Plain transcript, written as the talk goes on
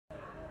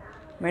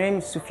My name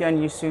is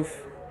Sufian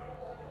Yusuf.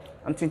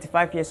 I'm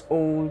 25 years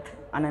old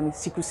and I'm in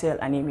sickle cell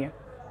anemia.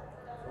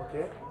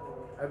 Okay.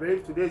 I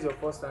believe today is your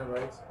first time,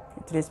 right?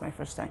 Today is my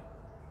first time.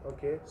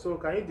 Okay. So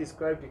can you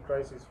describe the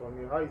crisis for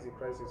me? How is the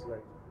crisis like?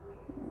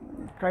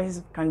 The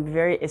crisis can be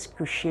very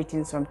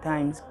excruciating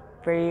sometimes,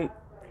 very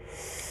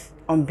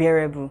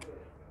unbearable.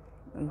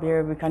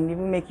 Unbearable. It can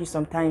even make you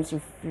sometimes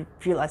you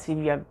feel as if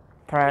you are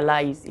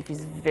paralyzed if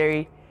it's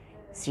very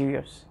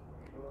serious.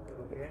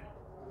 Okay.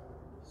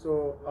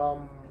 So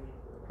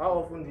how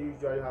often do you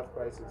usually have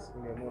crisis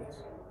in a month?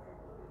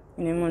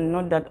 In a month,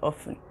 not that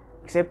often,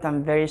 except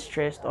I'm very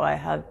stressed or I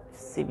have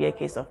severe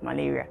case of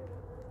malaria.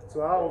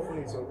 So how often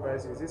is your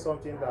crisis? Is it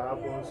something that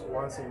happens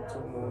once in 2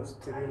 months,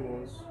 3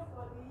 months?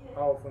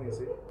 How often is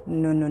it?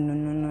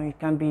 No. It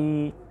can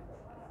be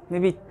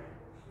maybe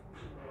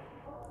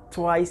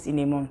twice in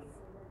a month.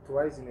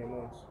 Twice in a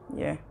month.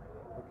 Yeah,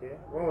 Okay.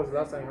 When was the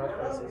last time you had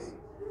crisis?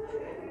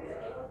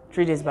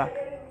 3 days back.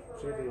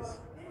 3 days.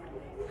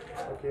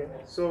 Okay.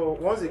 So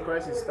once the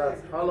crisis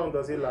starts, how long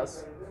does it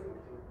last?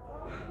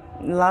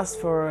 Lasts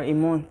for a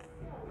month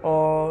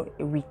or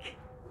a week.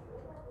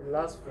 It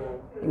lasts for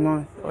A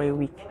month or a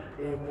week.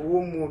 a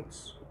whole month.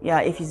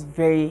 Yeah, if it's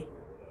very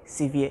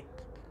severe,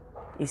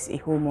 it's a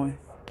whole month.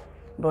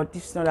 But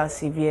if it's not that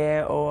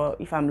severe, or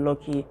if I'm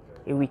lucky,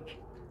 a week.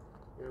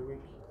 A week.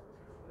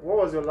 What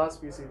was your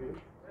last PCV?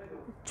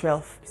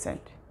 12%.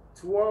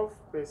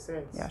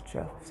 12%. Yeah,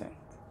 12%.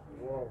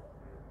 Wow.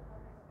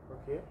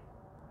 Okay.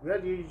 Where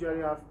do you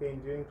usually have pain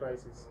during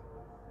crisis?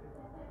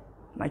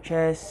 My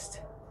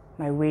chest,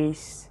 my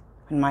waist,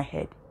 and my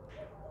head.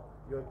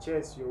 Your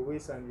chest, your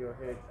waist, and your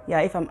head.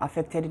 Yeah, if I'm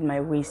affected in my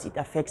waist, it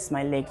affects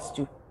my legs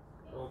too.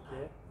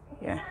 Okay.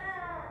 Yeah,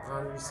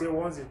 And you say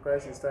once the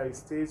crisis starts,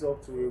 it stays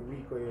up to a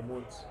week or a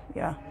month.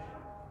 yeah.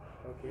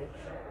 Okay.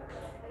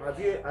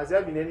 Has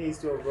there been any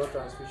history of blood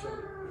transfusion?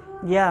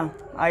 Yeah,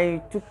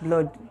 I took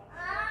blood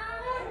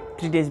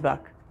 3 days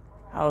back.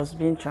 I was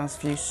being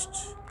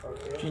transfused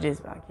Okay. 3 days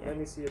back, yeah. Let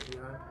me see it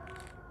behind.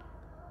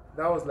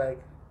 That was like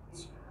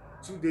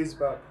 2 days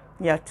back.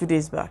 Yeah, 2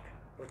 days back.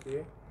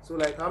 Okay. So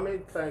like how many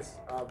times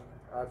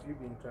have you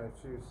been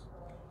transfused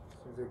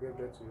since they gave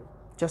birth to you?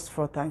 Just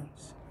 4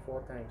 times.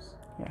 4 times.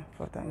 Yeah,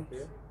 4 times.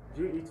 Okay.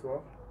 Do you eat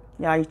well?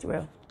 Yeah, I eat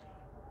well.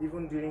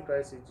 Even during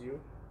crisis, do you?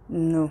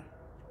 No.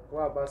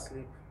 What about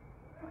sleep?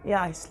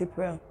 Yeah, I sleep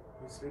well.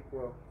 You sleep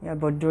well. Yeah,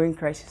 but during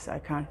crisis, I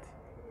can't.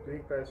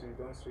 During crisis, you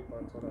don't sleep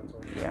at all.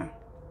 Yeah.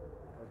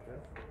 Okay.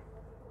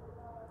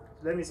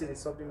 Let me see the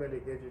supplement they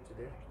gave you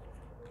today.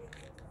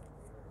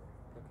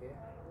 Okay.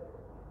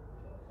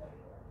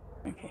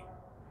 Okay.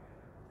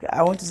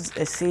 I want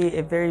to say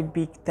a very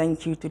big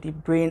thank you to the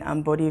Brain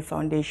and Body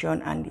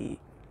Foundation and the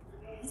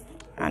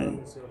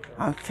and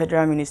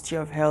Federal Ministry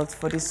of Health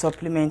for this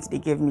supplement they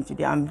gave me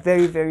today. I'm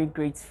very, very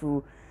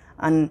grateful,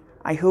 and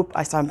I hope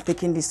as I'm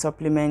taking this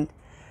supplement,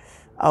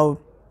 I'll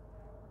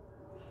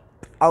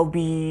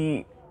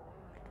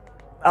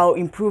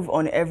improve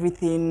on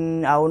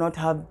everything. I will not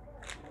have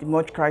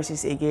much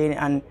crisis again,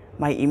 and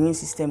my immune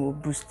system will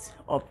boost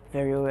up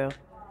very well.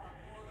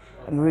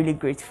 I'm really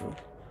grateful. Okay.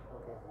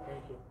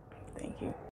 Thank you. Thank you.